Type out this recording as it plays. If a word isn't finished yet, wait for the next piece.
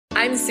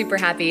I'm super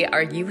happy.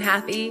 Are you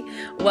happy?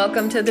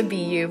 Welcome to the Be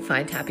You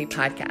Find Happy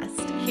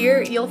podcast.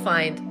 Here you'll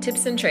find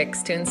tips and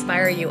tricks to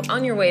inspire you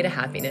on your way to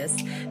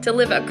happiness, to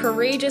live a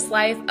courageous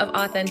life of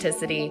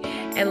authenticity,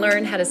 and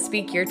learn how to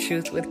speak your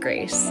truth with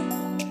grace.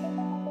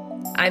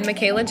 I'm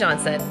Michaela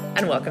Johnson,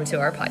 and welcome to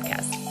our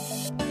podcast.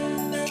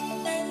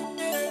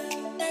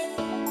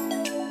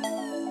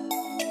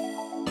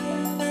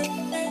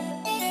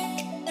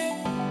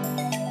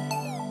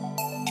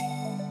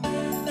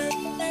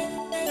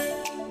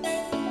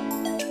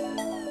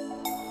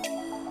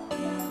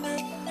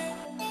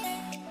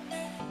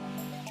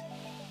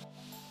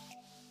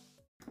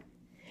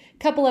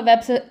 Couple of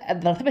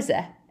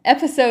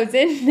episodes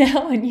in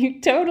now, and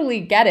you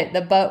totally get it.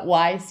 The But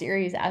Why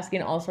series,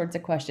 asking all sorts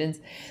of questions.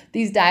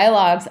 These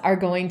dialogues are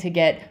going to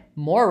get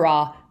more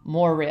raw,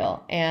 more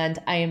real. And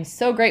I am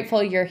so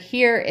grateful you're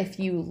here. If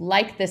you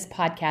like this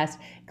podcast,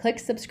 click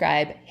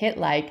subscribe, hit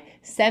like,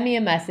 send me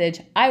a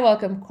message. I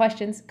welcome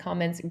questions,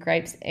 comments,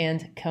 gripes,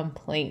 and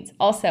complaints.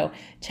 Also,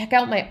 check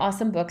out my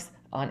awesome books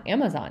on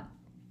Amazon.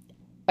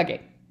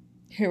 Okay,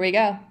 here we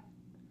go.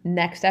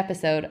 Next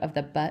episode of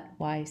the But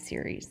Why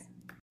series.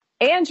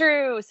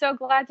 Andrew, so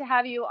glad to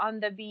have you on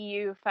the Be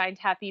You Find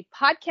Happy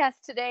podcast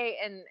today.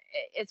 And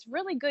it's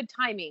really good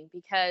timing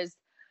because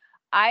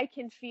I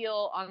can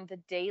feel on the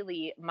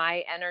daily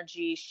my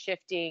energy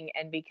shifting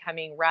and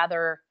becoming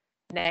rather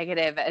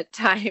negative at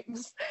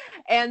times.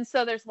 And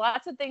so there's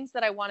lots of things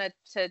that I wanted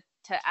to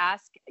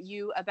ask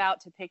you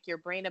about, to pick your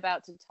brain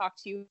about, to talk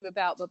to you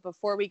about. But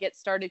before we get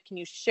started, can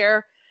you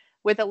share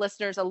with the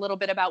listeners a little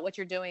bit about what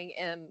you're doing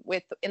in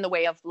the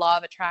way of law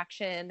of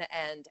attraction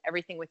and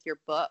everything with your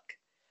book?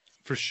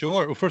 For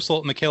sure. Well, first of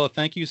all, Michaela,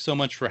 thank you so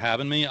much for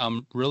having me.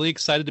 I'm really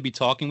excited to be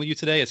talking with you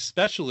today,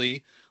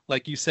 especially,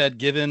 like you said,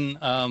 given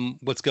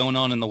what's going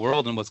on in the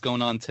world and what's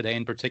going on today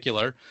in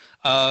particular.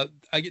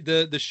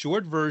 The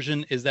short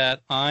version is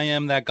that I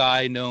am that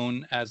guy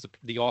known as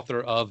the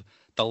author of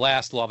the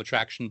last Law of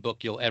Attraction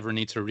book you'll ever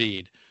need to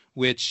read,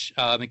 which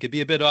it could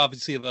be a bit,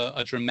 obviously, of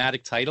a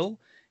dramatic title,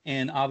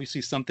 and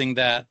obviously something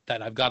that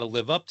I've got to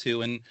live up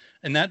to. And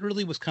that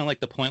really was kind of like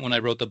the point when I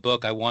wrote the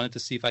book. I wanted to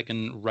see if I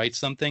can write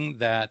something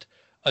that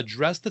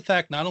addressed the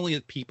fact not only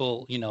that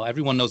people,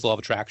 everyone knows the law of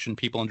attraction,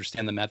 people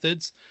understand the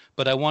methods,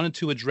 but I wanted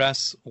to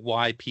address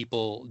why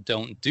people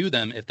don't do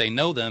them if they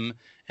know them,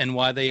 and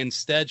why they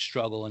instead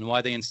struggle, and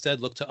why they instead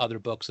look to other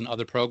books and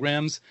other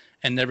programs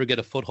and never get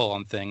a foothold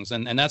on things.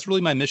 And that's really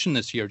my mission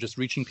this year, just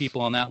reaching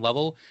people on that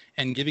level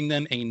and giving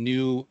them a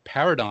new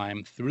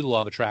paradigm through the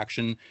law of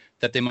attraction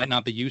that they might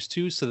not be used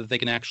to, so that they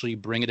can actually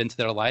bring it into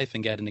their life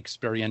and get an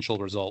experiential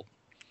result.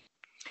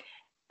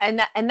 And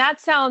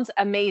that sounds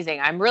amazing.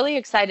 I'm really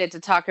excited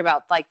to talk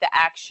about like the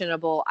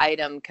actionable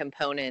item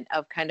component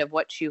of kind of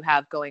what you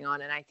have going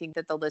on. And I think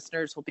that the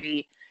listeners will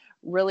be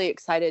really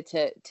excited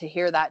to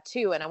hear that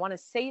too. And I want to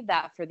save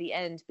that for the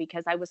end,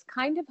 because I was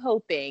kind of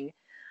hoping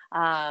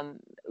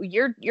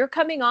you're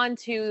coming on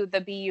to the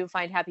Be You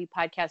Find Happy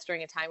podcast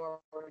during a time where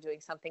we're doing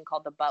something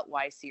called the But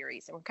Why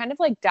series. And we're kind of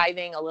like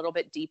diving a little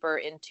bit deeper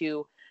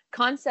into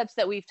concepts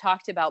that we've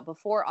talked about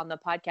before on the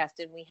podcast.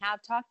 And we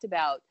have talked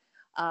about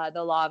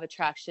the law of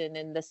attraction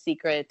and The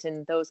Secret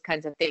and those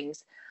kinds of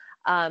things.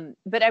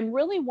 But I'm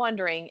really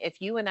wondering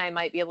if you and I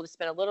might be able to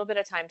spend a little bit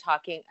of time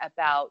talking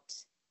about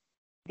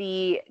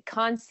the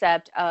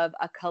concept of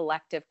a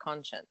collective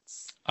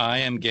conscience. I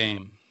am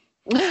game.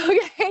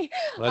 Okay.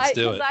 Let's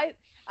do it.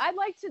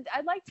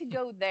 I'd like to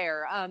go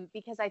there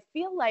because I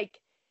feel like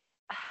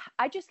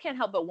I just can't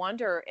help but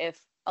wonder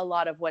if a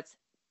lot of what's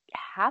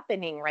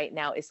happening right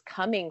now is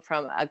coming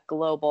from a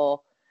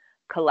global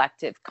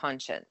collective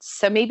conscience.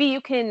 So maybe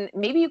you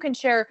can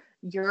share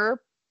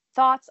your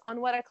thoughts on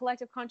what a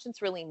collective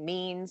conscience really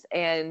means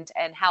and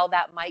how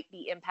that might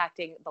be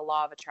impacting the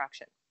law of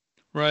attraction.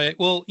 Right.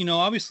 Well,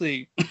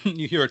 obviously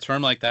you hear a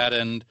term like that,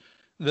 and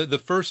the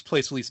first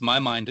place, at least my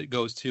mind, it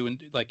goes to,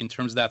 and like in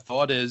terms of that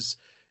thought is,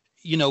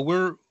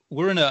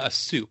 we're in a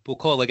soup. We'll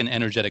call it like an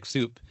energetic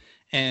soup.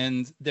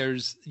 And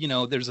there's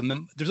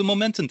a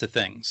momentum to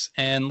things.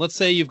 And let's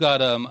say you've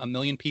got a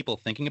million people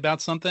thinking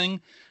about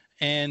something,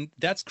 and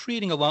that's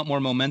creating a lot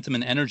more momentum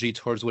and energy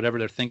towards whatever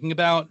they're thinking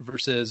about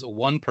versus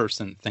one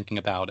person thinking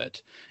about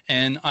it.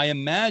 And I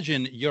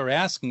imagine you're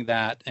asking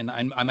that, and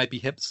I might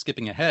be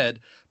skipping ahead,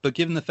 but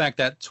given the fact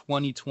that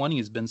 2020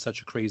 has been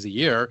such a crazy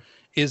year,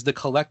 is the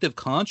collective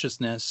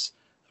consciousness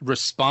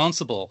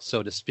responsible,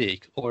 so to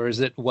speak? Or is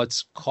it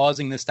what's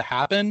causing this to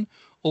happen?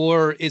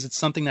 Or is it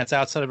something that's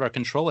outside of our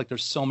control? Like,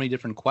 there's so many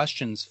different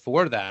questions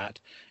for that.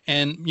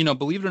 And,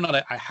 believe it or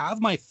not, I have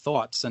my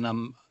thoughts, and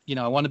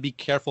I want to be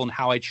careful in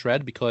how I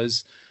tread,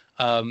 because,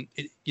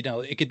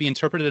 it could be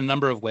interpreted a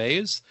number of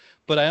ways.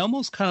 But I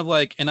almost kind of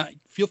like, and I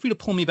feel free to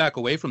pull me back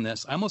away from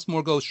this, I almost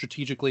more go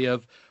strategically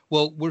of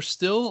well, we're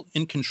still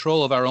in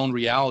control of our own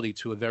reality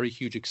to a very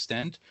huge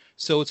extent.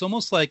 So it's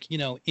almost like,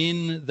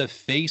 in the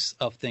face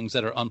of things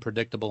that are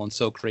unpredictable and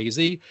so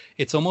crazy,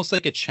 it's almost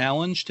like a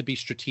challenge to be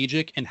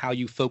strategic in how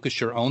you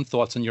focus your own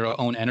thoughts and your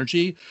own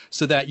energy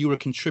so that you are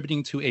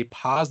contributing to a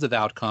positive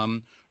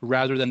outcome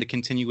rather than the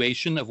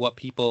continuation of what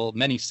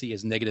many see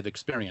as negative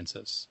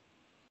experiences.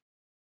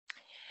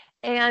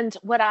 And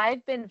what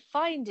I've been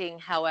finding,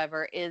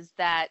 however, is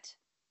that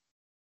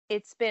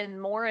it's been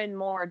more and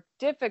more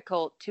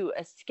difficult to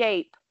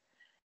escape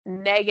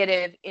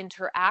negative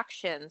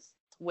interactions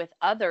with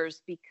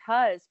others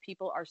because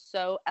people are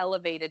so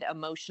elevated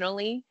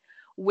emotionally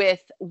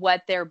with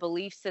what their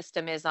belief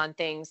system is on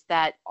things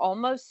that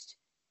almost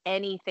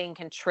anything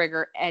can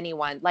trigger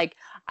anyone. Like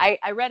I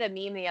read a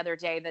meme the other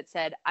day that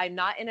said, I'm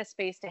not in a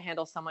space to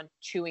handle someone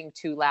chewing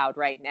too loud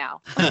right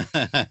now.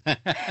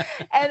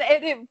 And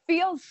it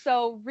feels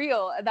so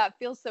real. That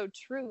feels so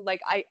true.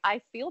 Like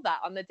I feel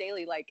that on the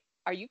daily, like,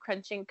 are you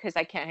crunching? Because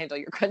I can't handle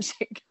your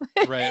crunching.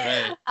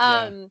 Right.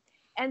 Yeah.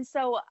 And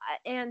so,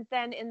 and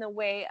then in the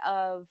way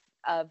of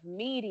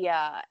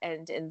media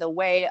and in the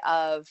way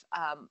of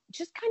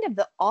just kind of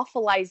the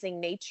awfulizing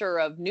nature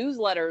of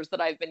newsletters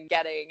that I've been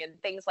getting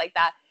and things like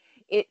that,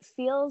 it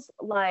feels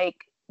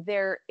like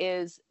there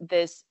is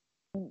this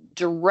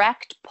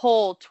direct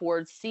pull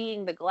towards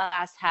seeing the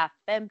glass half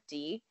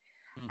empty,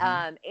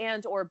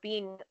 and or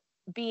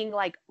being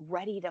like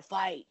ready to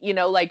fight,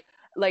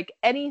 like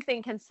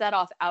anything can set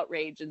off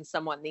outrage in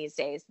someone these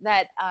days,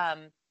 that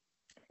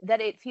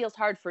it feels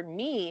hard for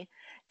me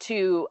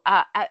to,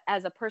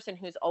 as a person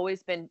who's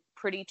always been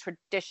pretty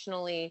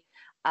traditionally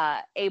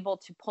able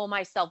to pull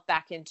myself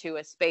back into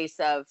a space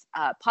of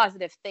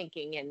positive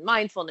thinking and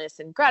mindfulness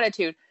and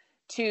gratitude,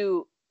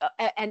 to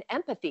and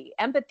empathy,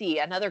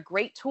 another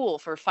great tool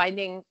for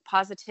finding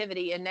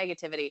positivity and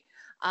negativity,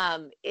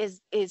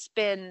 is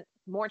been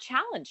more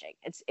challenging.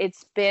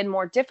 It's been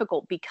more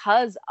difficult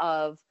because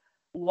of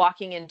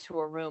walking into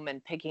a room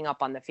and picking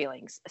up on the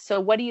feelings. So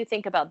what do you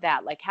think about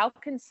that? Like, how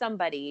can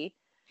somebody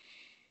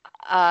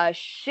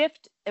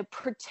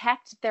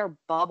protect their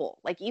bubble?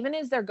 Like, even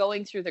as they're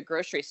going through the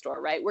grocery store,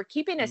 right? We're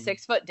keeping a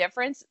 6-foot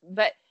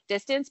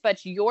distance,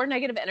 but your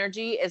negative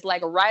energy is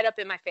like right up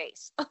in my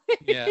face.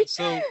 Yeah.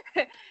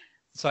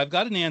 So I've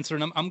got an answer,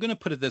 and I'm going to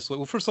put it this way.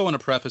 Well, first, I want to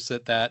preface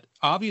it that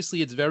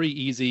obviously it's very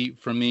easy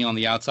for me on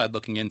the outside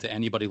looking into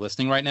anybody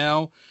listening right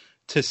now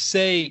to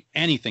say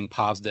anything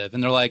positive.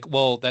 And they're like,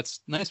 well, that's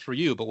nice for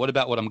you, but what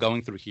about what I'm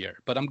going through here?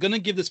 But I'm going to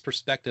give this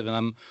perspective, and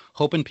I'm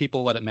hoping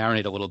people let it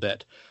marinate a little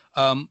bit.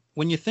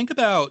 When you think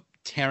about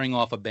tearing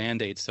off a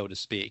Band-Aid, so to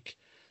speak,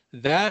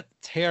 that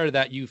tear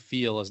that you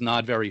feel is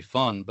not very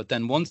fun. But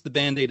then once the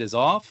Band-Aid is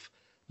off,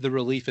 the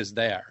relief is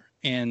there.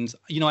 And,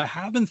 I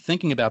have been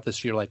thinking about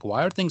this year, like,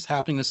 why are things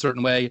happening a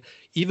certain way,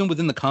 even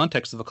within the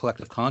context of a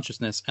collective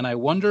consciousness? And I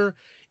wonder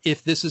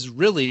if this is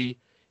really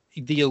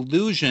the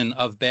illusion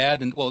of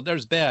bad. And, well,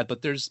 there's bad,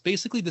 but there's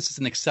basically, this is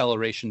an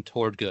acceleration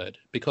toward good,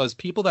 because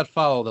people that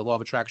follow the law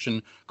of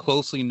attraction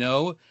closely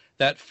know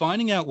that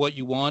finding out what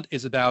you want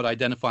is about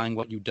identifying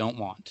what you don't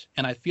want.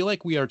 And I feel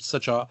like we are at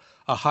such a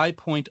high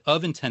point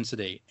of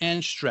intensity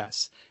and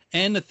stress,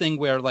 and the thing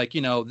where, like,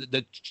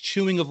 the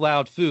chewing of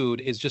loud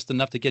food is just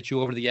enough to get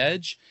you over the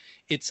edge.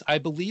 I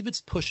believe it's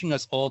pushing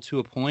us all to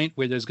a point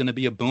where there's going to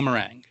be a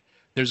boomerang.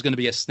 There's going to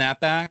be a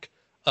snapback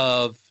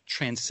of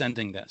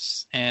transcending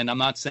this. And I'm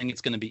not saying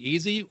it's going to be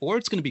easy or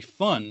it's going to be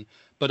fun,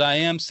 but I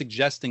am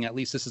suggesting, at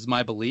least this is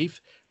my belief,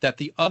 that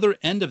the other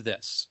end of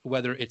this,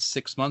 whether it's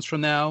 6 months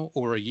from now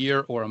or a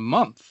year or a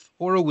month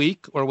or a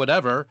week or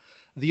whatever,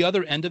 the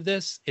other end of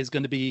this is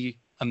going to be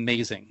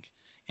amazing.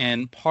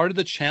 And part of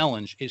the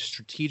challenge is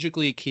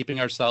strategically keeping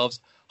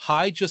ourselves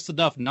high just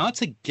enough not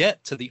to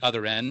get to the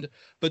other end,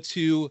 but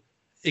to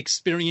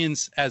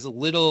experience as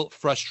little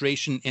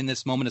frustration in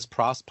this moment as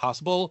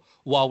possible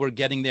while we're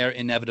getting there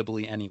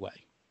inevitably anyway.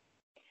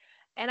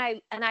 And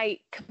I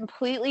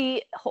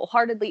completely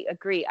wholeheartedly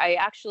agree. I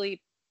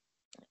actually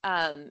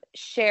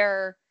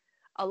share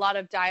a lot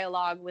of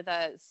dialogue with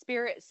a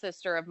spirit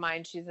sister of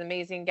mine. She's an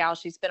amazing gal.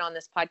 She's been on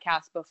this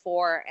podcast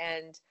before,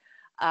 and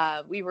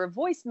we were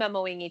voice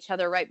memoing each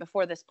other right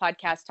before this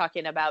podcast,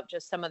 talking about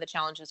just some of the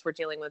challenges we're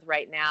dealing with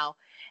right now.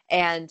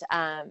 And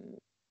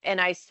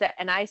I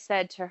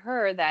said to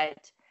her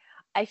that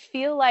I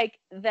feel like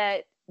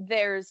that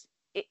there's,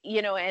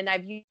 and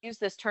I've used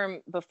this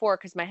term before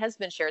because my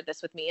husband shared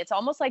this with me. It's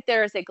almost like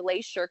there is a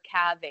glacier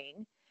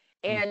calving,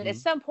 and at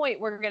some point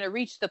we're going to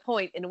reach the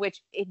point in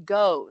which it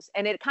goes,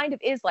 and it kind of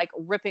is like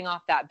ripping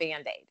off that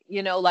Band-Aid,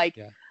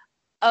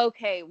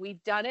 okay,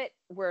 we've done it.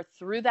 We're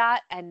through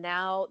that. And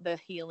now the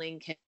healing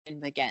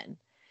can begin.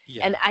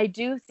 Yeah. And I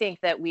do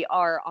think that we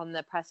are on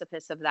the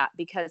precipice of that,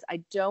 because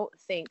I don't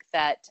think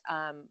that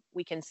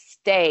we can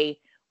stay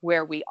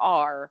where we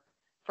are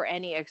for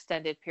any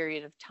extended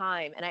period of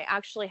time. And I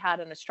actually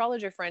had an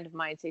astrologer friend of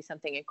mine say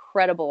something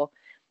incredible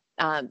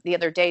the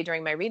other day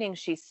during my reading.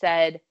 She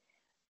said,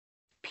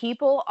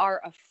 people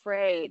are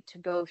afraid to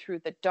go through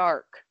the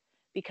dark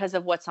because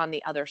of what's on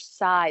the other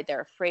side.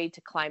 They're afraid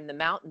to climb the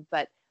mountain,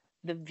 but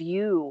the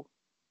view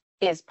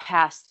is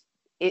past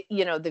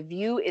the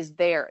view is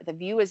there. The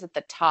view is at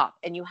the top,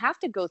 and you have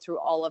to go through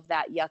all of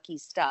that yucky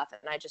stuff.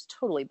 And I just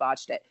totally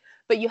botched it,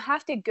 but you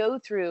have to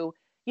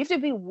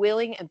be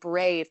willing and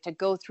brave to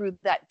go through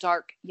that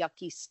dark,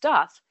 yucky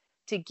stuff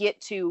to get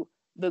to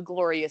the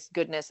glorious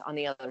goodness on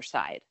the other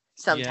side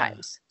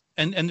sometimes. Yeah.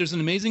 And there's an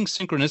amazing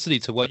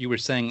synchronicity to what you were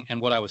saying and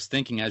what I was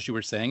thinking as you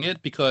were saying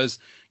it, because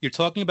you're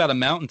talking about a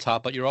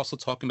mountaintop, but you're also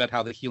talking about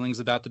how the healing's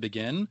about to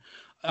begin.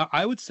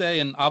 I would say,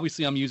 and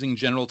obviously I'm using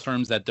general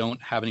terms that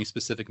don't have any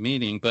specific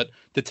meaning, but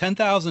the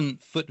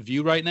 10,000 foot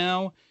view right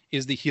now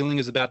is the healing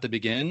is about to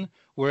begin,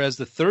 whereas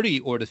the 30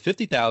 or the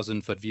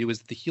 50,000 foot view is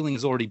that the healing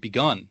has already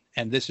begun.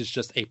 And this is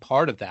just a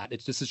part of that.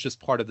 This is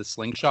just part of the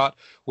slingshot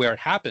where it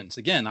happens.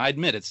 Again, I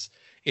admit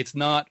it's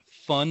not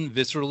fun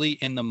viscerally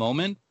in the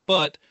moment,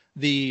 but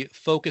the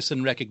focus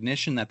and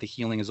recognition that the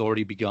healing has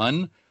already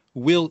begun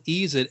will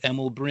ease it and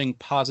will bring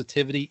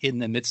positivity in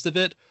the midst of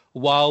it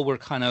while we're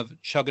kind of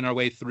chugging our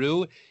way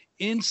through,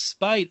 in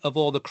spite of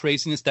all the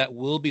craziness that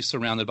will be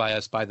surrounded by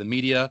us, by the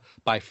media,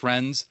 by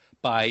friends,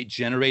 by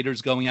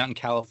generators going out in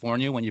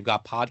California when you've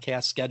got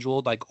podcasts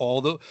scheduled,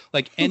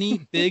 like any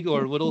big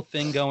or little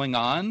thing going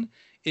on.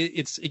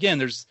 It's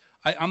again,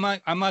 I'm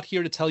not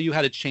here to tell you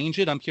how to change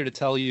it. I'm here to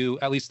tell you,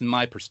 at least in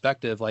my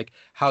perspective, like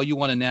how you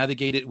want to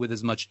navigate it with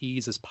as much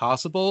ease as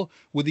possible,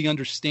 with the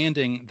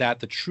understanding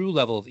that the true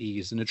level of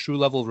ease and the true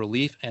level of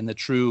relief and the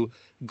true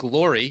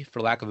glory,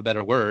 for lack of a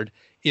better word,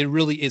 it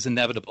really is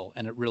inevitable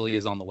and it really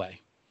is on the way.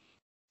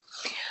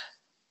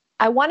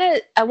 I want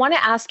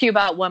to ask you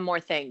about one more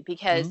thing,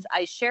 because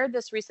I shared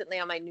this recently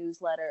on my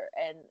newsletter,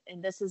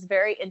 and this is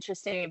very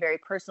interesting and very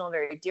personal,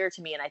 very dear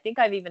to me. And I think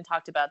I've even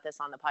talked about this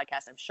on the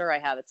podcast. I'm sure I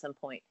have at some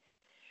point.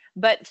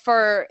 But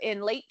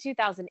in late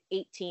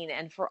 2018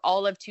 and for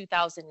all of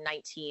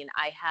 2019,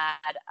 I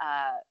had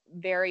a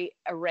very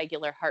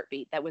irregular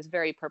heartbeat that was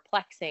very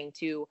perplexing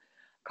to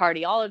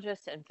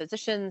cardiologists and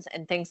physicians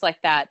and things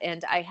like that.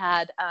 And I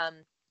had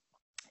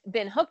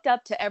been hooked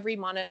up to every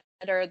monitor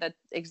that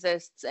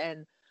exists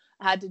and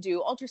had to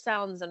do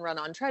ultrasounds and run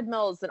on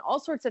treadmills and all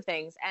sorts of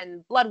things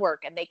and blood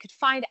work, and they could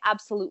find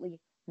absolutely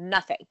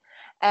nothing.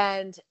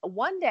 And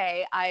one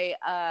day I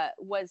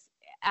was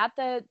at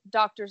the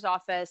doctor's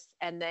office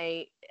and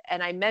I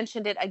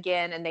mentioned it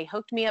again, and they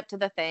hooked me up to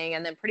the thing.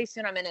 And then pretty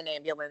soon I'm in an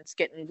ambulance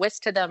getting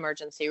whisked to the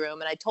emergency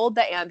room. And I told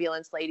the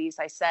ambulance ladies,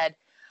 I said,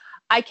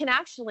 I can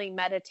actually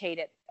meditate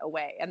it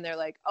away. And they're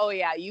like, oh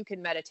yeah, you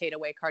can meditate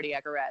away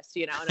cardiac arrest,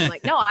 And I'm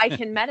like, no, I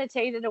can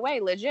meditate it away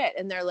legit.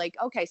 And they're like,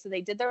 okay. So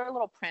they did their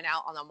little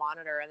printout on the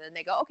monitor, and then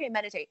they go, okay,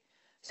 meditate.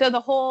 So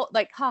the whole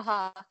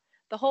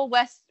the whole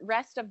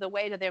rest of the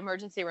way to the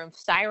emergency room,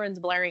 sirens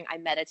blaring, I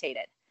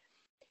meditated.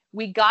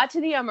 We got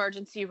to the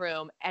emergency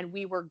room and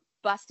we were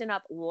busting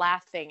up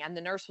laughing. And the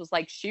nurse was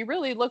like, she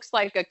really looks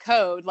like a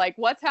code. Like,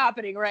 what's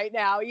happening right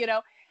now?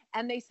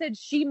 And they said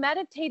she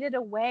meditated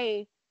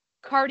away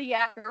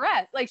cardiac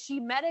arrest. Like, she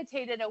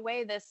meditated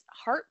away this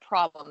heart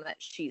problem that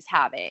she's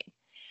having.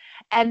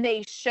 And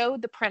they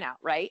showed the printout,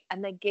 right?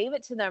 And they gave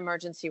it to the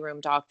emergency room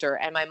doctor.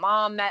 And my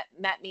mom met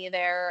me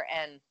there.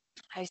 And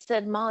I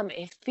said, Mom,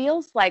 it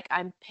feels like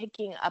I'm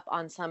picking up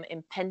on some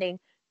impending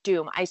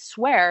doom. I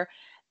swear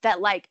that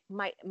like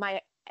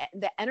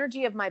the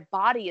energy of my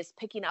body is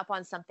picking up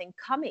on something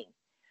coming.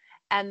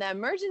 And the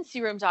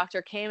emergency room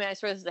doctor came, and I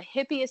swear this is the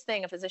hippiest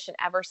thing a physician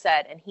ever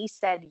said. And he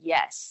said,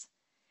 yes,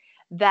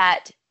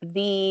 that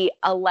the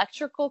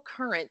electrical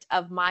current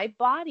of my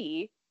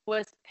body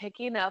was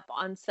picking up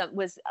on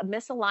was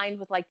misaligned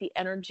with like the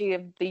energy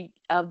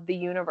of the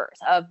universe,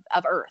 of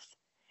Earth.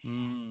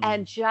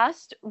 And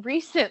just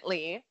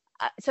recently,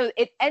 so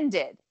it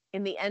ended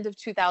in the end of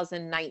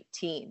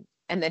 2019.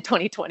 And then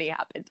 2020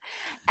 happened.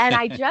 And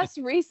I just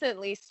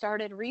recently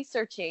started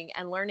researching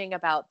and learning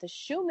about the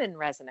Schumann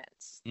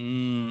resonance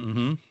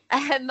and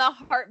the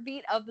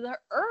heartbeat of the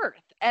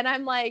earth. And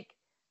I'm like,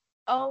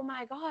 oh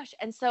my gosh.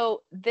 And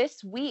so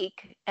this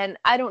week, and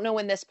I don't know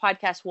when this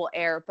podcast will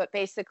air, but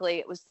basically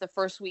it was the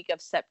first week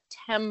of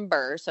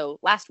September. So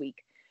last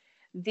week,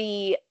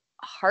 the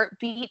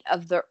heartbeat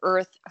of the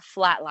earth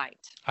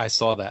flatlined. I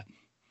saw that.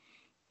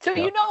 So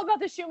you know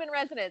about the Schumann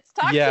resonance.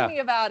 Talk to me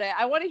about it.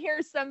 I want to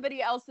hear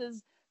somebody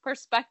else's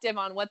perspective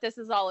on what this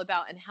is all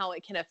about and how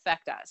it can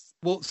affect us.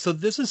 Well, so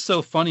this is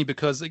so funny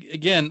because,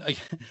 again,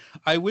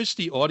 I wish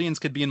the audience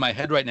could be in my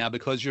head right now,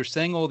 because you're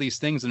saying all these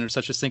things and there's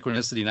such a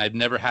synchronicity, and I've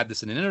never had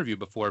this in an interview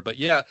before. But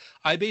yeah,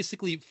 I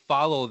basically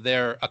follow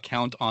their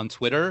account on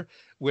Twitter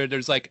where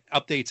there's like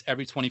updates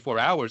every 24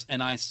 hours.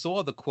 And I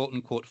saw the quote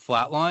unquote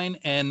flatline.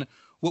 And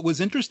what was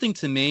interesting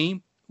to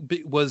me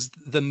was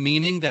the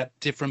meaning that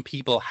different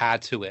people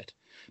had to it,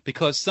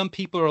 because some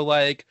people are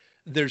like,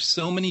 there's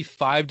so many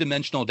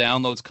 5-dimensional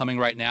downloads coming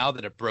right now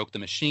that it broke the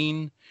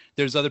machine.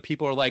 There's other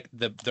people who are like,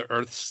 the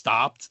earth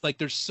stopped. Like,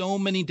 there's so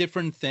many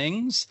different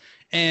things.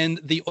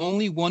 And the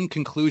only one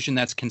conclusion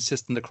that's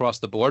consistent across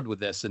the board with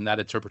this and that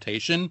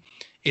interpretation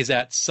is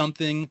that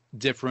something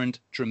different,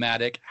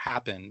 dramatic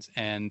happened.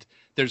 And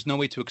there's no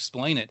way to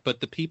explain it.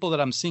 But the people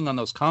that I'm seeing on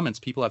those comments,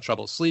 people have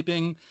trouble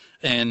sleeping,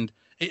 and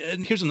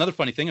And here's another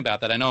funny thing about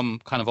that. I know I'm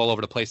kind of all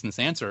over the place in this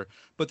answer,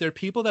 but there are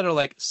people that are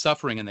like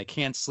suffering and they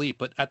can't sleep.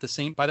 But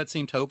by that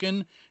same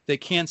token, they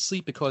can't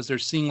sleep because they're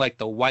seeing like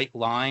the white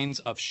lines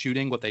of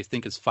shooting what they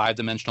think is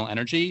 5-dimensional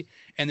energy,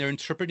 and they're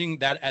interpreting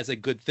that as a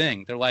good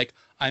thing. They're like,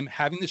 I'm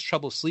having this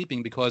trouble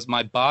sleeping because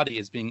my body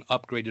is being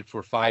upgraded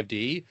for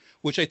 5D,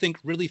 which I think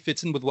really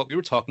fits in with what we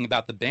were talking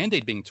about, the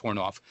Band-Aid being torn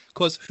off,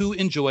 because who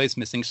enjoys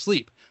missing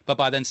sleep? But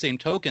by that same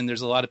token,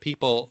 there's a lot of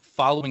people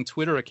following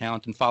Twitter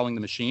account and following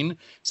the machine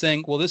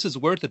saying, well, this is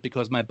worth it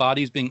because my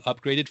body is being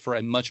upgraded for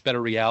a much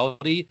better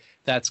reality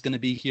that's going to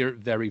be here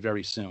very,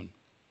 very soon.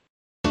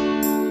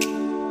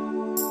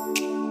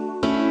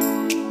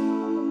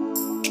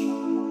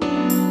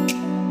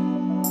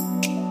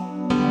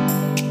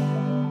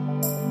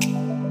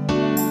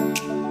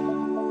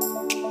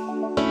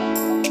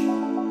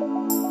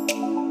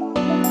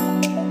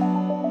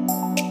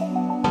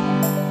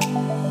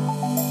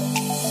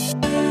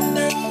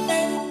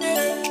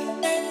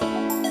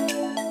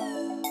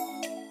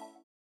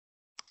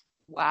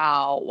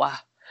 Wow.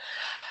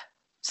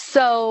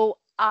 So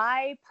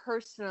I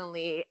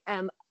personally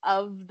am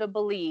of the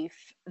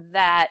belief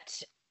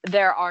that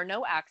there are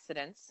no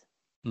accidents.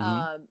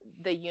 Mm-hmm.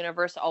 The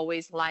universe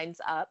always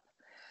lines up.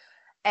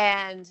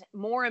 And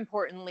more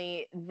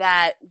importantly,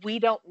 that we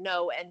don't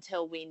know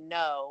until we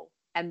know.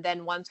 And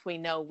then once we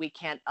know, we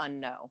can't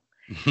unknow.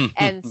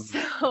 And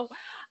so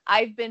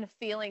I've been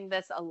feeling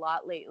this a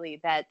lot lately,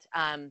 that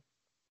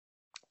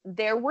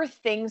there were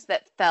things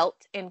that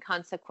felt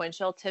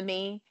inconsequential to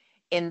me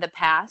in the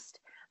past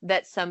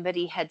that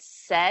somebody had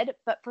said,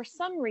 but for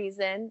some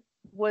reason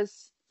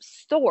was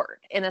stored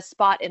in a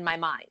spot in my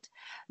mind,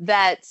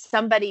 that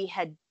somebody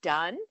had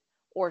done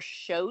or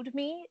showed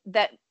me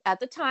that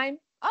at the time,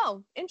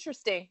 oh,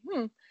 interesting,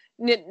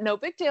 no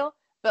big deal,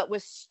 but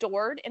was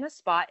stored in a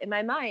spot in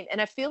my mind.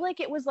 And I feel like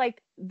it was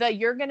like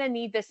you're going to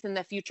need this in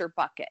the future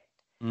bucket.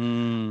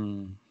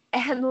 Mm.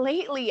 And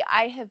lately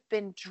I have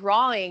been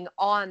drawing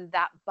on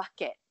that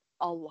bucket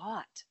a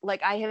lot.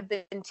 Like I have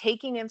been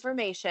taking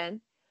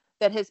information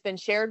that has been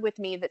shared with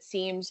me that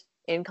seemed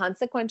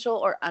inconsequential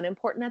or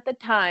unimportant at the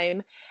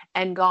time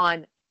and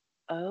gone,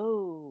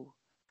 oh,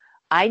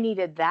 I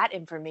needed that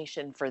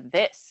information for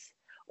this,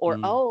 or,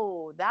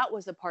 oh, that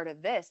was a part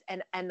of this.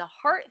 And the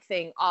heart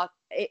thing,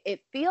 it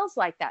feels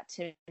like that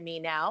to me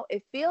now.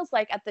 It feels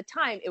like at the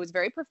time it was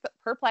very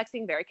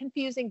perplexing, very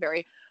confusing,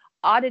 very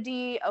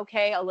oddity.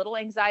 Okay. A little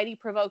anxiety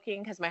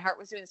provoking because my heart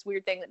was doing this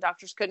weird thing that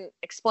doctors couldn't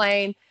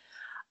explain.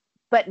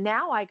 But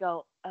now I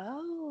go,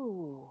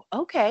 oh,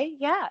 okay,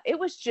 yeah, it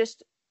was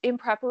just in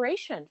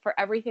preparation for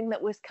everything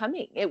that was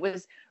coming. It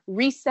was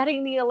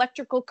resetting the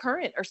electrical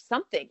current or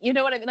something. You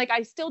know what I mean? Like,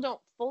 I still don't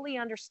fully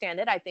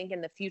understand it. I think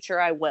in the future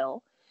I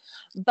will.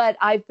 But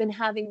I've been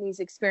having these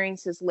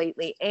experiences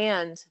lately,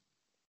 and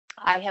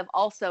I have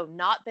also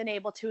not been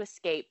able to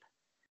escape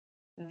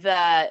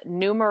the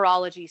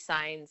numerology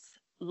signs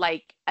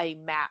like a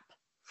map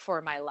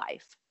for my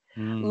life.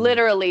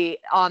 Literally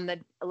on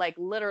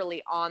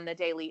the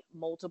daily,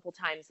 multiple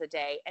times a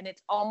day. And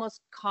it's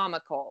almost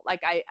comical.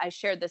 Like I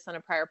shared this on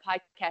a prior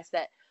podcast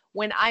that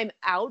when I'm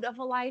out of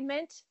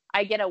alignment,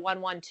 I get a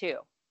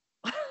 112.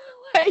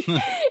 Like,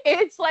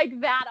 it's like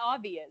that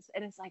obvious.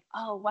 And it's like,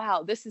 oh,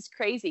 wow, this is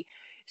crazy.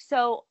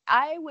 So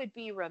I would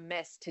be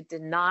remiss to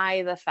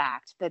deny the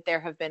fact that there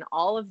have been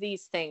all of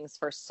these things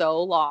for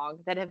so long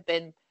that have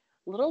been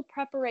little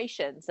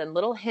preparations and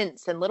little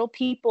hints and little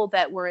people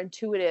that were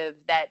intuitive,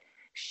 that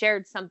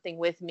shared something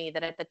with me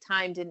that at the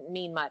time didn't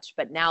mean much,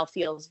 but now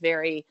feels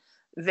very,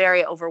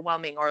 very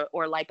overwhelming,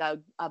 or like a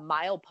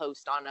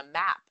milepost on a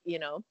map,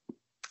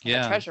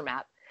 a treasure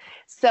map.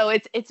 So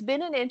it's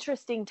been an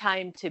interesting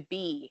time to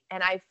be.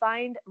 And I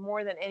find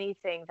more than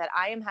anything that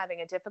I am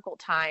having a difficult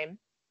time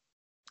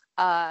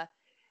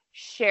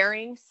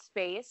sharing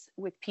space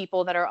with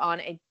people that are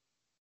on a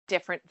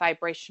different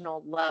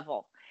vibrational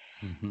level.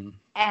 Mm-hmm.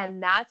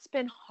 And that's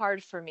been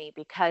hard for me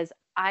because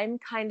I'm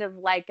kind of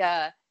like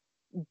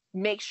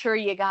make sure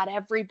you got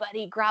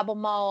everybody, grab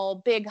them all,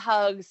 big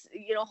hugs,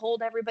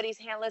 hold everybody's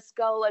hand, let's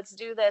go, let's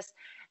do this.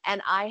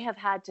 And I have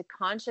had to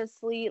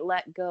consciously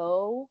let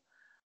go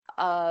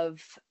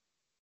of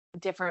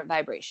different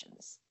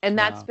vibrations. And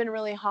that's been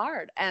really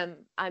hard. And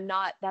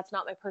that's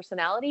not my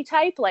personality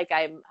type. Like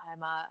I'm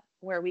a,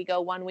 where we go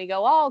one, we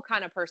go all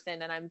kind of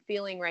person. And I'm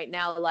feeling right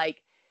now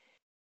like,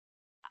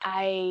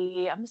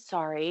 I'm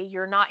sorry,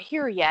 you're not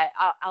here yet.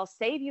 I'll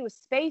save you a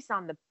space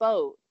on the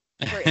boat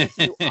for if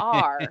you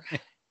are,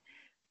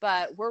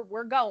 but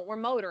we're going, we're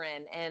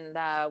motoring,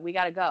 and we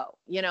got to go,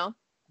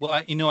 Well,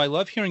 I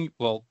love hearing,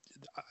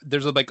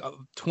 there's like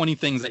 20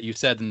 things that you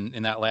said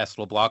in that last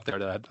little block there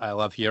that I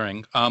love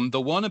hearing. The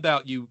one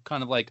about you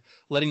kind of like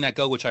letting that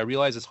go, which I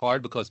realize is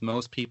hard because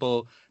most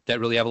people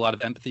that really have a lot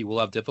of empathy will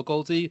have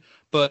difficulty.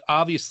 But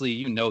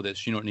obviously,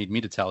 this, you don't need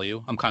me to tell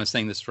you. I'm kind of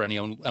saying this for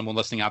anyone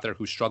listening out there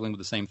who's struggling with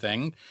the same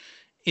thing.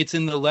 it's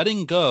in the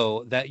letting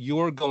go that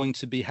you're going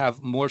to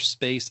have more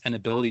space and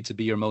ability to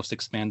be your most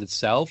expanded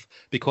self,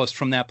 because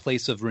from that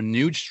place of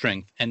renewed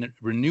strength and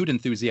renewed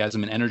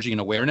enthusiasm and energy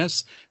and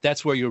awareness,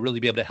 that's where you'll really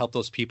be able to help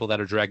those people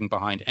that are dragging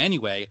behind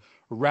anyway,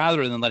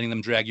 rather than letting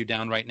them drag you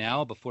down right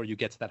now before you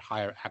get to that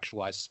higher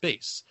actualized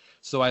space.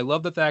 So I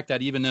love the fact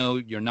that even though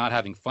you're not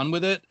having fun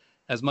with it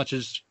as much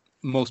as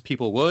most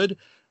people would,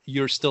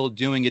 you're still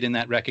doing it in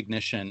that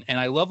recognition. And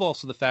I love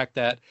also the fact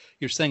that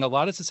you're saying a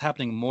lot of this is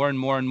happening more and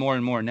more and more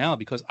and more now,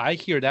 because I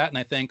hear that and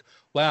I think,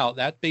 wow,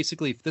 that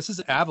basically, if this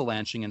is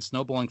avalanching and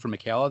snowballing for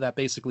Michaela, that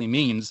basically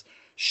means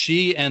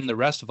she and the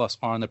rest of us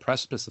are on the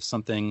precipice of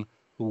something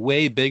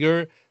way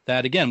bigger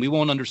that, again, we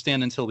won't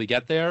understand until we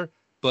get there,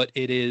 but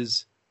it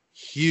is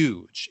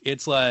huge.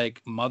 It's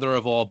like mother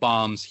of all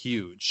bombs,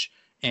 huge.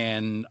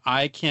 And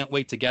I can't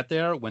wait to get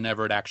there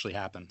whenever it actually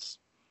happens.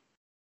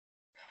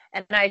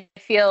 And I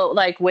feel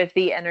like with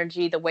the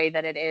energy, the way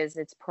that it is,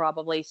 it's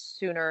probably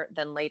sooner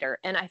than later.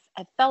 And I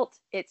felt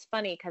it's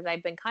funny because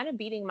I've been kind of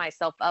beating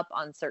myself up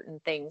on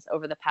certain things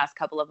over the past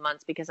couple of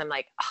months because I'm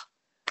like,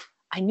 oh,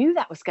 I knew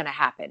that was going to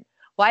happen.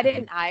 Why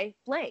didn't I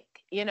blank?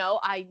 You know,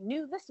 I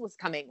knew this was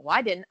coming.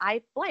 Why didn't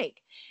I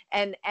blank?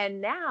 And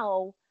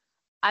now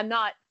I'm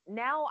not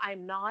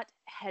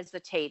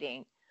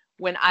hesitating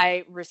when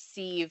I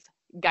receive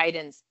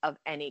guidance of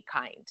any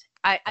kind.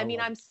 I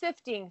mean, I'm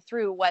sifting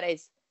through what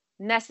is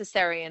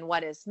necessary and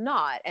what is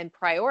not and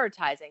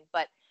prioritizing.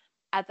 But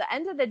at the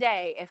end of the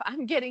day, if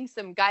I'm getting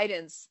some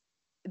guidance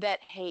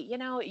that, hey, you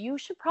know, you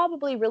should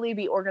probably really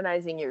be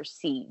organizing your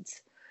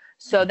seeds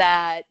so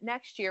that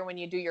next year when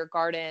you do your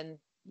garden,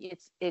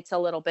 it's a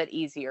little bit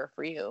easier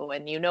for you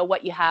and you know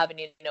what you have and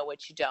you know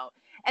what you don't.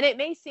 And it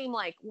may seem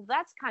like, well,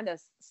 that's kind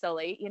of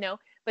silly, you know,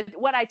 but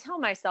what I tell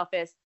myself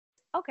is,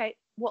 okay,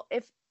 well,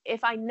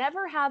 if I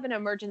never have an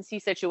emergency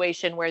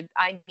situation where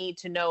I need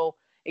to know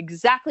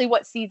exactly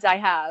what seeds I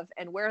have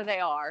and where they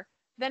are,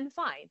 then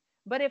fine.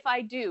 But if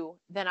I do,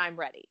 then I'm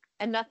ready.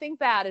 And nothing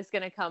bad is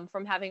going to come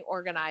from having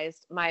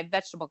organized my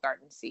vegetable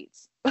garden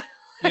seeds.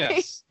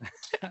 Yes.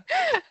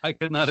 I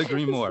could not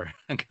agree more.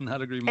 I could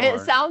not agree more.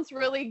 It sounds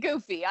really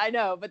goofy, I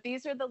know, but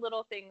these are the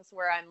little things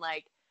where I'm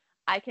like,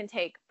 I can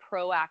take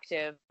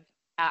proactive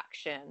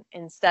action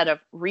instead of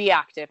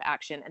reactive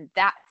action. And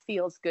that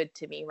feels good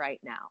to me right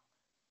now.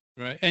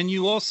 Right. And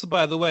you also,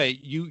 by the way,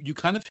 you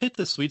kind of hit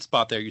the sweet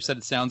spot there. You said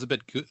it sounds a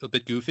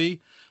bit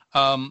goofy.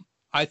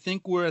 I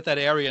think we're at that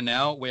area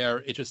now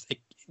where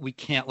we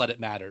can't let it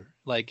matter.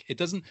 Like it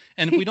doesn't,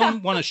 and if we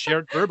don't want to share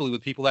it verbally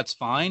with people, that's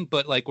fine.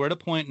 But like we're at a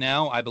point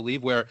now, I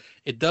believe, where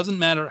it doesn't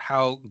matter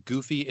how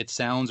goofy it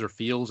sounds or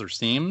feels or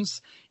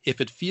seems.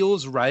 If it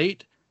feels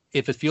right,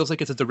 if it feels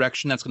like it's a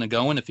direction that's going to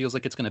go in, it feels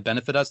like it's going to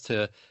benefit us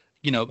to,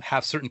 you know,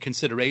 have certain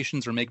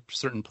considerations or make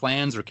certain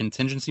plans or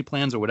contingency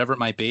plans or whatever it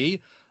might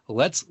be.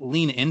 Let's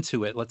lean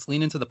into it. Let's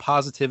lean into the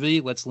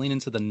positivity. Let's lean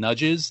into the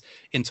nudges,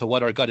 into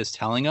what our gut is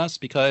telling us.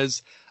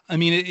 Because, I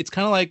mean, it's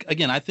kind of like,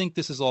 again, I think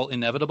this is all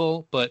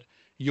inevitable, but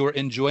your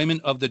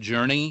enjoyment of the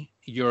journey,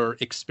 your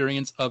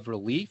experience of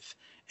relief,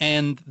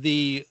 and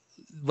the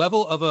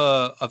level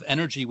of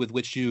energy with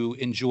which you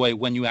enjoy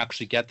when you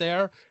actually get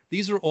there,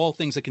 these are all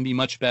things that can be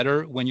much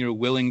better when you're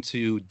willing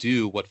to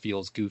do what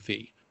feels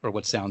goofy or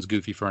what sounds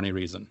goofy for any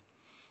reason.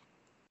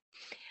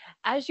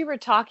 As you were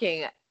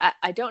talking,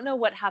 I don't know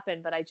what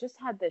happened, but I just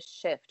had this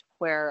shift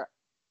where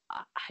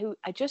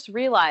I just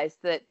realized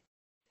that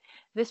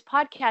this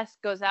podcast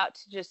goes out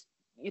to just,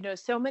 you know,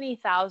 so many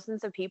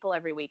thousands of people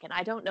every week, and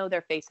I don't know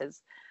their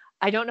faces.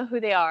 I don't know who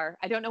they are.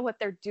 I don't know what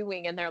they're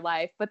doing in their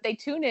life, but they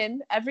tune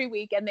in every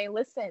week and they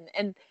listen.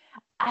 And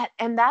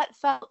that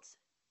felt,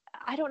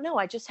 I don't know,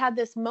 I just had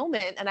this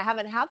moment, and I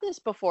haven't had this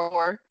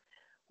before,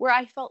 where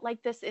I felt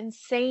like this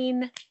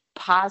insane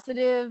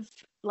positive,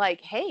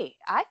 like, hey,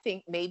 I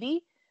think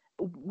maybe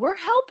we're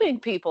helping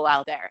people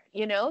out there,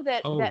 you know,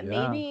 that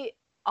maybe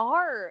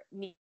are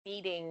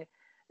needing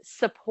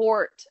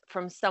support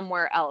from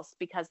somewhere else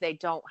because they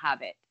don't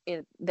have it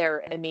in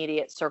their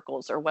immediate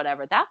circles or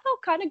whatever. That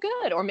felt kind of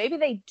good. Or maybe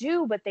they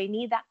do, but they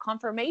need that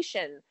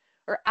confirmation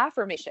or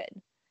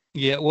affirmation.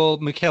 Yeah, well,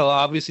 Michaela,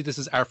 obviously this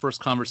is our first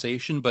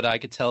conversation, but I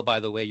could tell by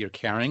the way you're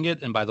carrying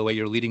it and by the way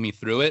you're leading me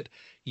through it,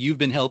 you've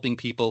been helping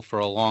people for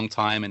a long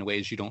time in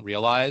ways you don't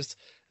realize.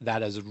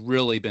 That has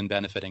really been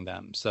benefiting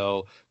them.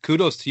 So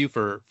kudos to you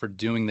for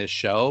doing this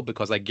show,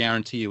 because I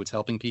guarantee you it's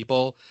helping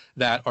people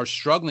that are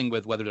struggling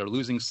with whether they're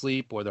losing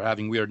sleep or they're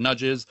having weird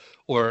nudges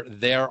or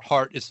their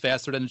heart is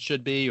faster than it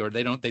should be, or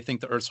they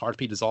think the Earth's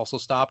heartbeat is also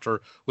stopped,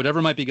 or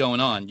whatever might be going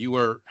on. You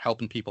are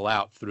helping people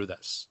out through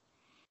this.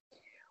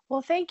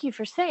 Well, thank you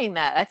for saying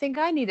that. I think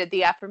I needed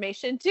the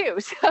affirmation too.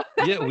 So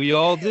yeah, we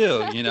all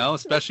do, you know,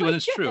 especially when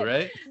it's true,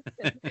 right?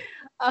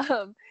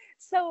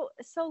 So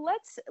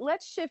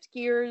let's shift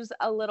gears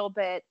a little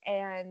bit,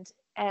 and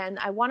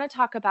I want to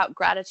talk about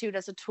gratitude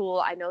as a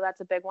tool. I know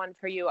that's a big one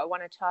for you. I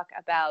want to talk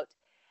about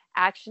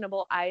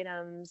actionable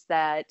items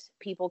that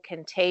people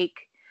can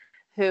take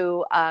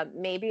who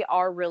maybe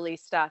are really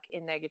stuck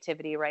in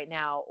negativity right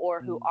now,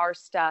 or who are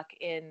stuck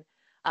in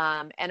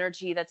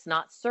energy that's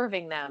not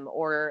serving them,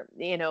 or,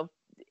 you know,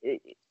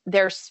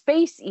 their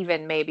space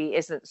even maybe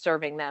isn't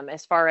serving them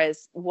as far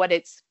as what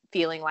it's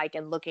feeling like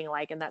and looking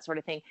like and that sort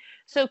of thing.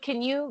 So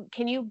can you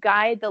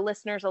guide the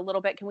listeners a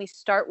little bit? Can we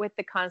start with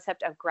the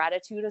concept of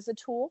gratitude as a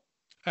tool?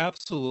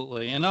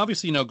 Absolutely. And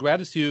obviously,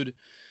 gratitude,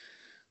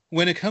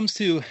 when it comes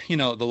to, the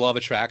law of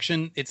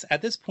attraction, it's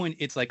at this point,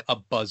 it's like a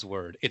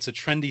buzzword. It's a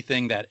trendy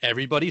thing that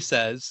everybody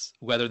says,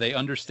 whether they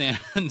understand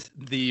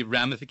the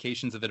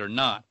ramifications of it or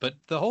not. But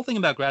the whole thing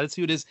about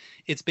gratitude is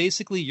it's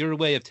basically your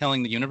way of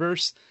telling the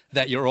universe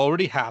that you're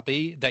already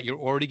happy, that you're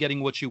already getting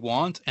what you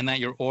want, and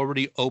that you're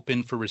already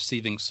open for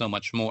receiving so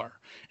much more.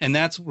 And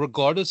that's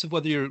regardless of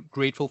whether you're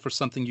grateful for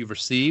something you've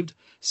received,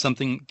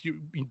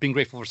 being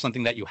grateful for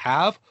something that you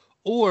have,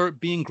 or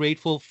being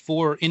grateful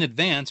for in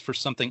advance for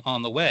something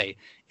on the way.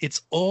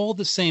 It's all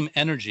the same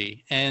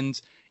energy. And,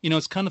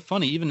 it's kind of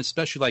funny, even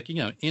especially like,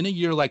 in a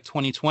year like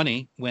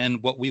 2020,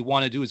 when what we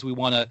want to do is we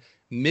want to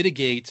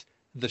mitigate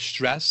the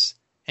stress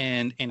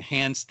and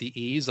enhance the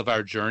ease of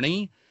our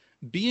journey.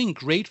 Being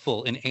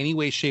grateful in any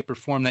way, shape, or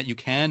form that you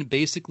can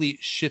basically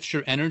shifts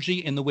your energy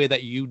in the way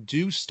that you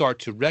do start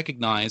to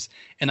recognize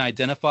and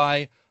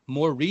identify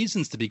more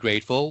reasons to be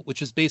grateful,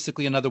 which is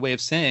basically another way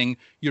of saying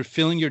you're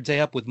filling your day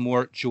up with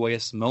more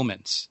joyous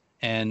moments.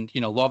 And,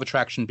 law of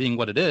attraction being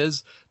what it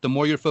is, the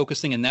more you're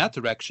focusing in that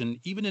direction,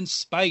 even in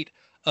spite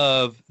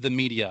of the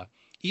media,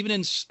 even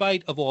in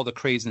spite of all the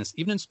craziness,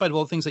 even in spite of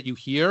all the things that you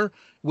hear,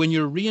 when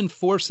you're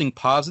reinforcing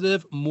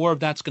positive, more of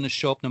that's going to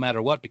show up no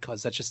matter what,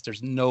 because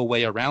there's no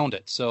way around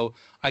it. So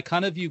I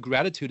kind of view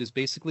gratitude as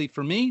basically,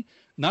 for me,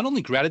 not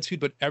only gratitude,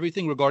 but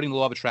everything regarding the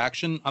law of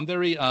attraction. I'm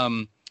very,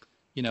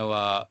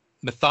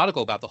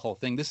 methodical about the whole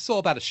thing. This is all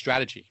about a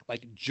strategy.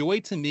 Like,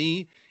 joy to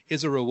me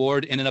is a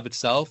reward in and of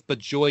itself, but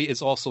joy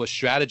is also a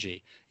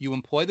strategy. You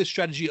employ the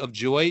strategy of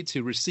joy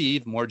to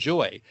receive more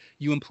joy.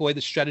 You employ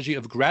the strategy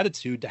of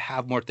gratitude to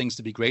have more things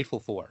to be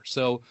grateful for.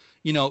 So,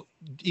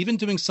 even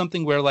doing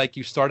something where like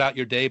you start out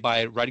your day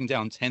by writing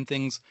down 10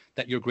 things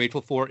that you're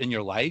grateful for in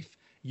your life,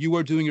 you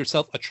are doing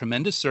yourself a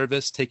tremendous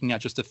service, taking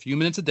out just a few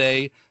minutes a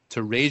day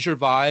to raise your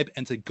vibe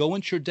and to go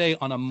into your day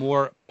on a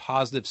more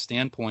positive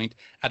standpoint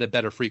at a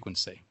better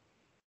frequency.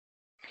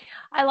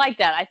 I like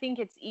that. I think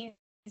it's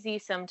easy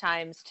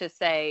sometimes to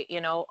say,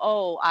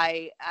 oh,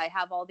 I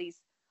have all these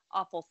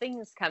awful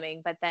things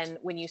coming. But then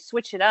when you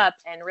switch it up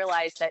and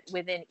realize that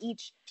within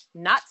each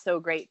not so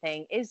great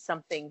thing is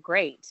something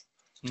great,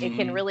 it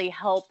can really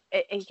help.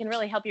 It can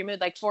really help your mood.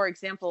 Like, for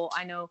example,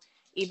 I know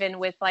even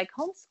with like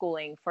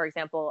homeschooling, for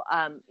example,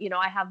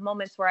 I have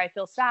moments where I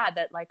feel sad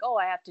that like, oh,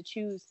 I have to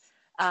choose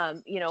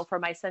for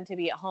my son to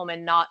be at home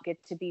and not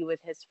get to be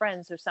with his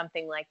friends or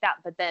something like that.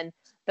 But then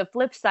the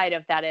flip side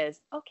of that is,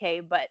 okay,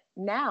 but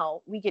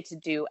now we get to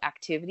do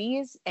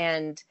activities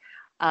and,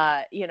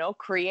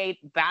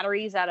 create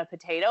batteries out of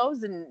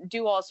potatoes and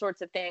do all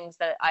sorts of things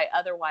that I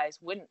otherwise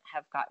wouldn't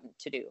have gotten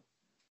to do.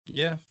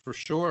 Yeah, for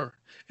sure.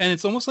 And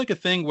it's almost like a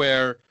thing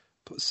where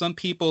some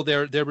people,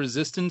 their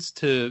resistance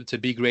to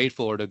be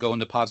grateful or to go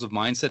into positive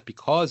mindset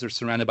because they're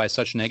surrounded by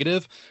such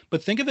negative.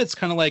 But think of it's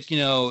kind of like,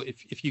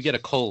 if you get a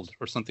cold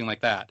or something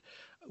like that.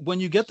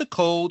 When you get the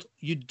cold,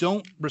 you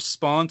don't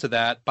respond to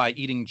that by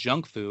eating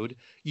junk food.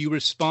 You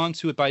respond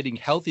to it by eating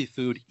healthy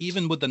food,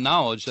 even with the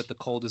knowledge that the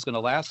cold is going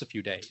to last a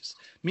few days.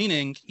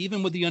 Meaning,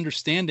 even with the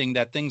understanding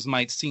that things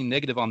might seem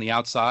negative on the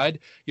outside,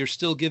 you're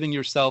still giving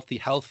yourself the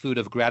health food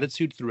of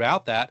gratitude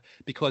throughout that,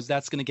 because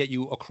that's going to get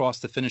you across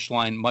the finish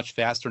line much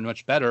faster and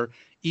much better,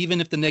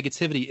 even if the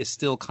negativity is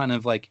still kind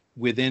of like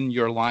within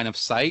your line of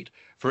sight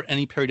for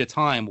any period of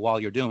time while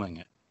you're doing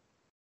it.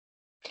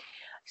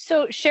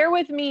 So share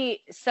with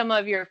me some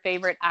of your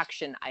favorite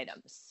action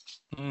items.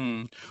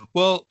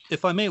 Well,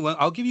 if I may,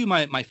 I'll give you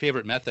my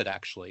favorite method,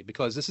 actually,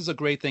 because this is a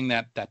great thing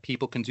that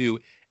people can do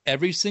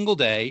every single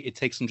day. It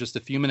takes them just a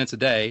few minutes a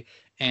day,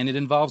 and it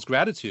involves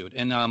gratitude.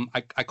 And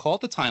I call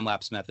it the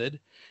time-lapse method.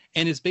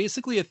 And it's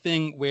basically a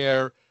thing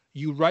where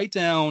you write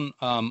down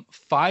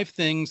 5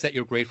 things that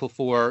you're grateful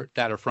for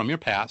that are from your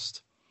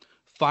past,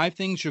 5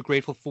 things you're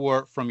grateful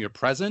for from your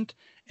present,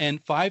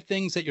 and 5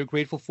 things that you're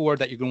grateful for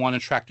that you're going to want to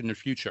attract in the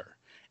future.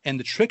 And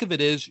the trick of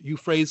it is you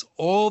phrase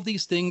all of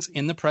these things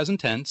in the present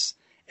tense,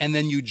 and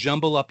then you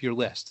jumble up your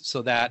list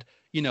so that,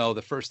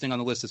 the first thing on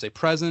the list is a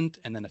present,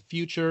 and then a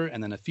future,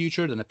 and then a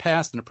future, then a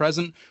past, and a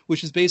present,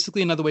 which is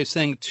basically another way of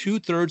saying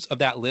 2/3 of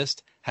that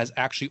list has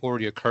actually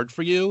already occurred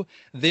for you.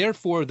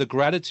 Therefore, the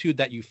gratitude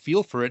that you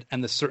feel for it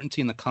and the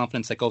certainty and the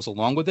confidence that goes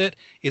along with it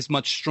is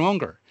much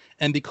stronger.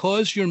 And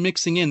because you're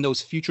mixing in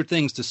those future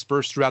things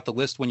dispersed throughout the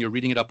list when you're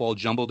reading it up all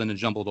jumbled in a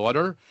jumbled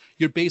order,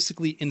 you're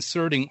basically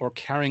inserting or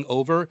carrying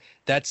over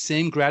that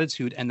same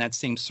gratitude and that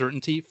same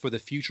certainty for the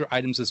future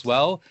items as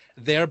well,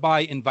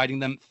 thereby inviting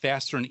them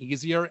faster and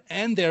easier,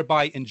 and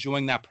thereby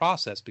enjoying that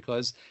process,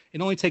 because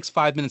it only takes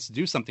 5 minutes to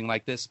do something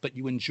like this, but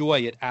you enjoy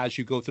it as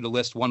you go through the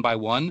list one by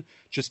one,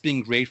 just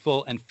being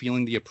grateful and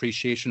feeling the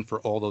appreciation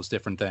for all those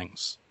different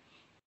things.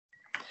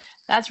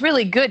 That's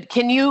really good.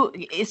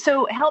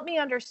 So help me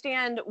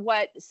understand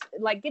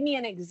give me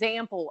an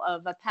example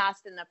of a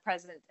past and a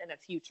present and a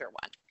future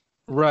one.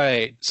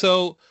 Right.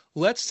 So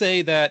let's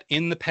say that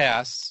in the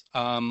past,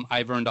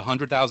 I've earned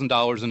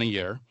 $100,000 in a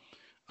year.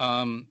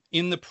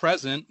 In the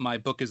present, my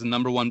book is a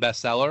number one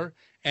bestseller,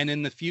 and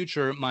in the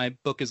future, my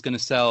book is going to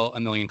sell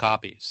 1 million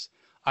copies.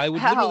 I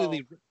would Wow.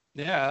 literally,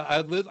 yeah,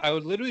 I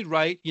would literally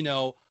write,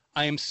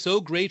 I am so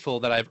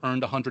grateful that I've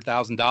earned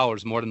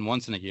 $100,000 more than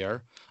once in a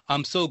year.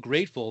 I'm so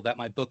grateful that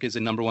my book is a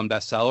number one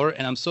bestseller,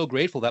 and I'm so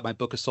grateful that my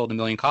book has sold 1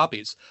 million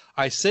copies.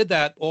 I said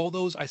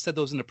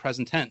those in the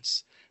present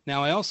tense.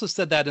 Now, I also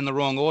said that in the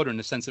wrong order in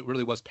the sense it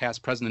really was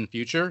past, present, and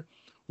future.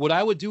 What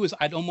I would do is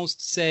I'd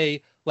almost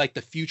say like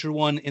the future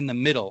one in the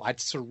middle. I'd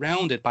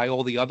surround it by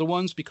all the other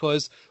ones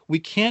because we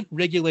can't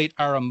regulate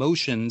our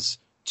emotions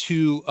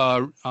too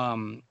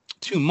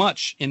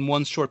much in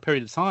one short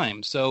period of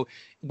time. So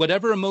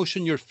whatever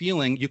emotion you're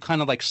feeling, you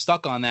kind of like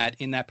stuck on that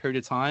in that period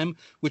of time,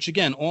 which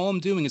again, all I'm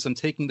doing is I'm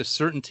taking the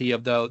certainty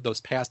of those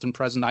past and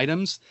present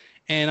items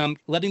and I'm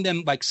letting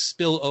them like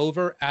spill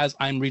over as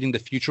I'm reading the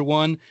future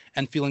one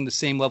and feeling the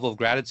same level of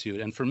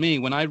gratitude. And for me,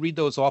 when I read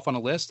those off on a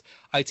list,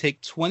 I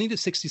take 20 to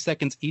 60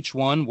 seconds each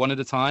one at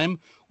a time,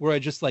 where I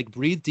just like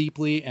breathe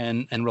deeply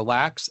and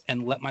relax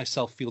and let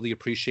myself feel the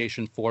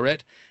appreciation for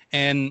it.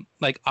 And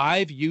like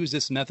I've used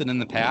this method in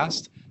the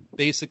past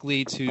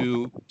basically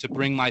to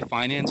bring my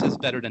finances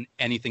better than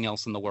anything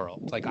else in the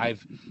world. Like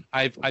I've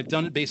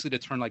done it basically to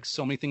turn like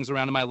so many things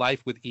around in my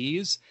life with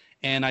ease,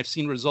 and I've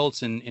seen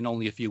results in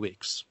only a few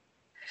weeks.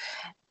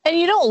 And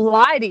you don't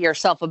lie to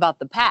yourself about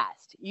the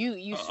past. You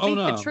Oh speak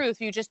the no.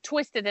 truth. You just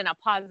twist it in a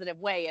positive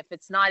way. If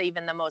it's not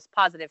even the most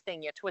positive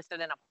thing, you twist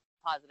it in a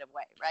positive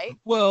way, right?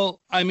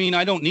 Well, I mean,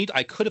 I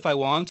could if I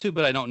want to,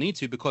 but I don't need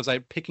to because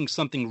I'm picking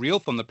something real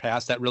from the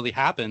past that really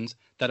happened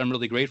that I'm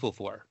really grateful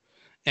for.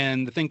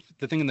 And the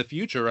thing in the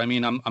future, I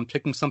mean, I'm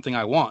picking something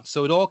I want.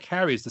 So it all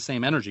carries the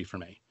same energy for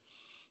me.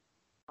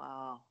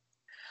 Wow.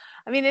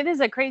 I mean, it is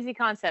a crazy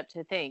concept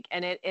to think,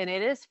 and it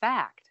is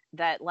fact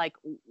that like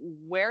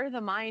where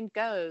the mind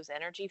goes,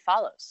 energy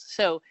follows.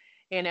 So,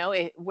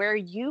 where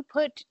you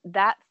put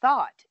that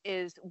thought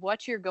is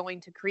what you're going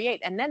to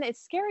create. And then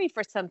it's scary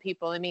for some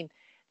people. I mean,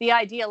 the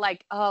idea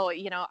like, oh,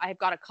 I've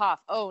got a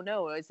cough. Oh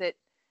no, is it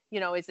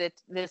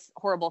this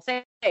horrible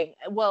thing?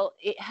 Well,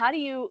 how do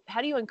you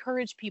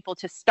encourage people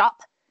to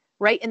stop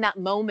right in that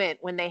moment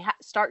when they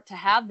start to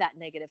have that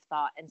negative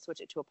thought and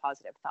switch it to a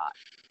positive thought?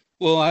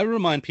 Well, I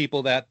remind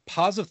people that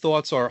positive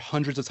thoughts are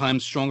hundreds of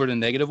times stronger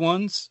than negative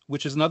ones,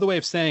 which is another way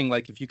of saying,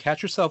 like, if you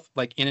catch yourself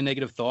like in a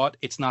negative thought,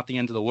 it's not the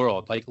end of the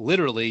world. Like,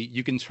 literally,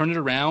 you can turn it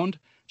around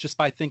just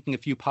by thinking a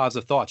few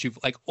positive thoughts. You've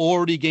like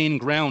already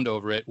gained ground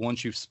over it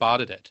once you've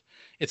spotted it.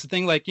 It's a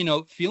thing like,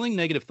 feeling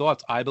negative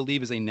thoughts, I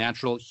believe, is a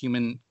natural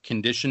human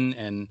condition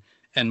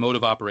and mode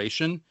of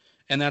operation.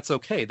 And that's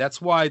okay.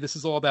 That's why this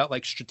is all about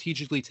like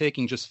strategically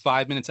taking just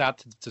 5 minutes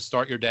out to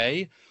start your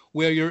day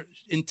where you're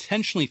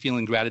intentionally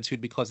feeling gratitude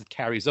because it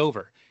carries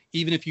over,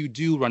 even if you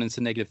do run into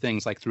negative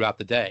things like throughout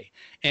the day.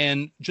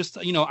 And just,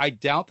 I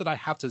doubt that I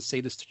have to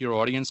say this to your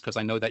audience because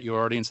I know that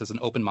your audience has an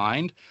open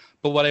mind.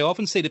 But what I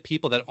often say to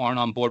people that aren't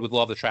on board with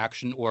law of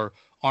attraction or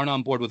aren't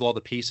on board with all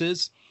the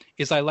pieces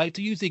is I like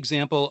to use the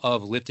example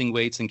of lifting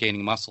weights and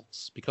gaining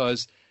muscles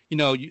because,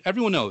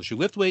 everyone knows you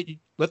lift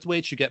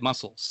weights, you get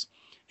muscles.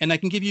 And I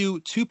can give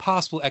you two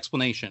possible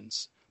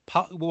explanations.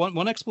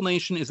 One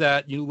explanation is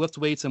that you lift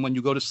weights and when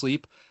you go to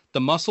sleep, the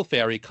muscle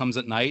fairy comes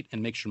at night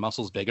and makes your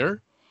muscles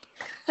bigger.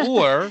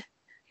 Or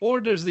or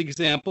there's the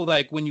example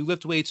like when you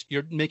lift weights,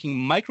 you're making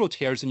micro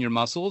tears in your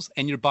muscles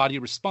and your body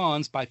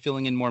responds by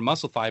filling in more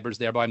muscle fibers,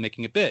 thereby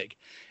making it big.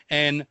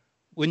 And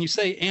when you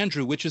say,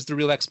 Andrew, which is the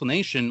real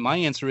explanation? My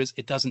answer is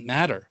it doesn't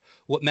matter.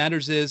 What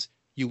matters is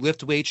you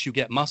lift weights, you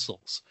get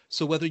muscles.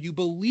 So whether you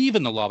believe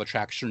in the law of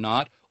attraction or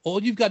not,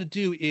 all you've got to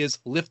do is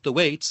lift the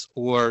weights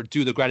or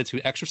do the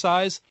gratitude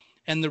exercise,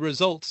 and the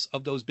results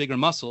of those bigger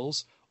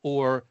muscles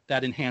or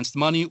that enhanced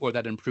money or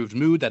that improved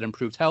mood, that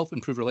improved health,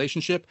 improved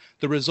relationship,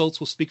 the results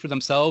will speak for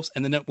themselves.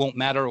 And then it won't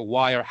matter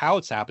why or how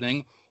it's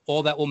happening.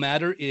 All that will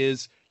matter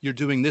is you're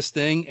doing this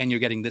thing and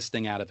you're getting this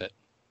thing out of it.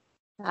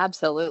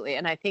 Absolutely.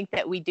 And I think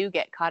that we do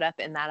get caught up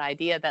in that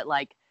idea that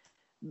like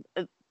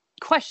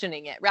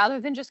questioning it rather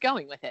than just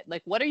going with it.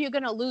 Like, what are you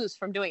going to lose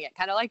from doing it?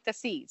 Kind of like the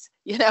seas,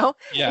 all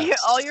Yes.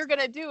 you're going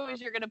to do is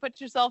you're going to put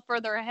yourself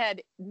further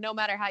ahead, no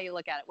matter how you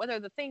look at it, whether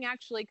the thing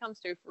actually comes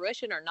to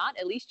fruition or not.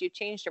 At least you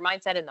changed your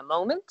mindset in the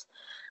moment,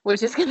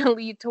 which is going to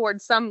lead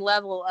towards some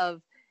level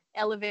of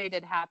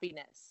elevated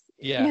happiness,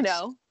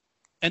 Yes.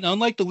 And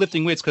unlike the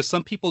lifting weights, because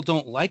some people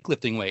don't like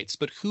lifting weights,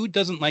 but who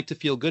doesn't like to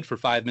feel good for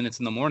 5 minutes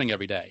in the morning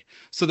every day?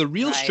 So the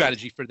real right?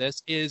 strategy for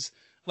this is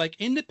like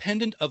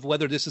independent of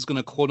whether this is going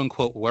to quote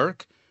unquote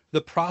work, the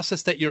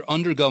process that you're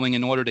undergoing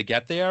in order to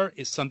get there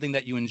is something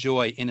that you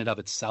enjoy in and of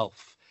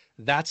itself.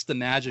 That's the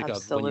magic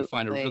of when you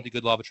find a Absolutely. really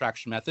good law of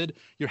attraction method.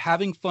 You're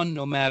having fun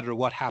no matter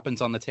what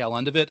happens on the tail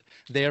end of it.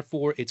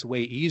 Therefore, it's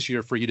way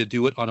easier for you to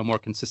do it on a more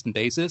consistent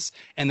basis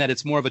and that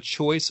it's more of a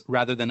choice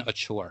rather than a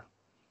chore.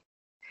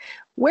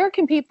 Where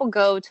can people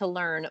go to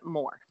learn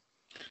more?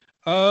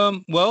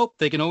 Well,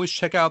 they can always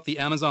check out the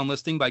Amazon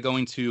listing by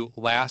going to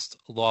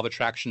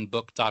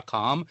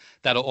lastlawofattractionbook.com.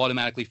 That'll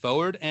automatically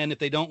forward. And if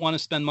they don't want to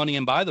spend money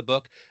and buy the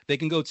book, they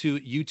can go to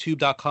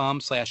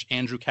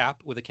youtube.com/Andrew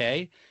Cap with a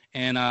K.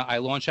 And I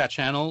launched that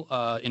channel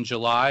in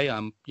July.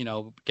 I'm,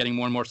 getting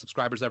more and more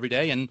subscribers every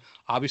day. And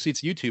obviously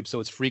it's YouTube, so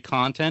it's free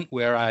content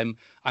where I'm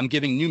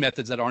giving new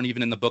methods that aren't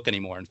even in the book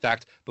anymore. In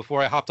fact,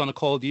 before I hopped on a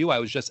call with you, I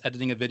was just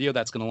editing a video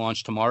that's going to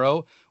launch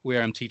tomorrow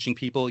where I'm teaching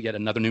people yet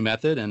another new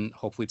method, and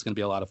hopefully it's going to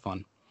be a lot of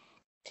fun.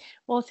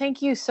 Well,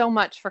 thank you so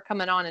much for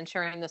coming on and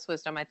sharing this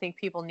wisdom. I think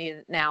people need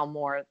it now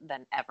more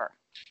than ever.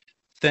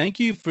 Thank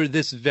you for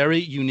this very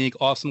unique,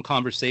 awesome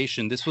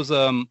conversation. This was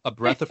a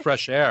breath of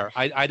fresh air.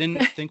 I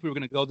didn't think we were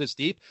going to go this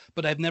deep,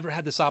 but I've never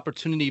had this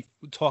opportunity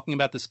talking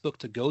about this book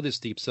to go this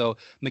deep. So,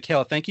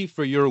 Michaela, thank you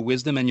for your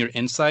wisdom and your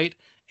insight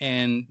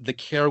and the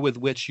care with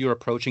which you're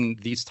approaching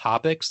these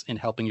topics and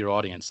helping your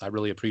audience. I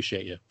really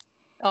appreciate you.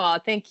 Oh,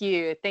 thank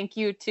you. Thank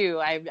you, too.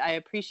 I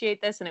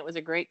appreciate this, and it was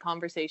a great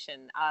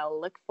conversation. I'll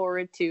look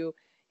forward to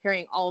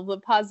hearing all of the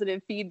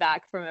positive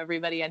feedback from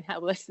everybody and how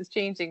this is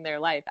changing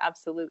their life.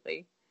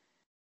 Absolutely.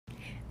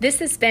 This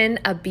has been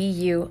a Be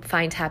You,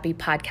 Find Happy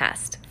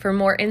podcast. For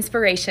more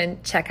inspiration,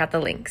 check out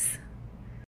the links.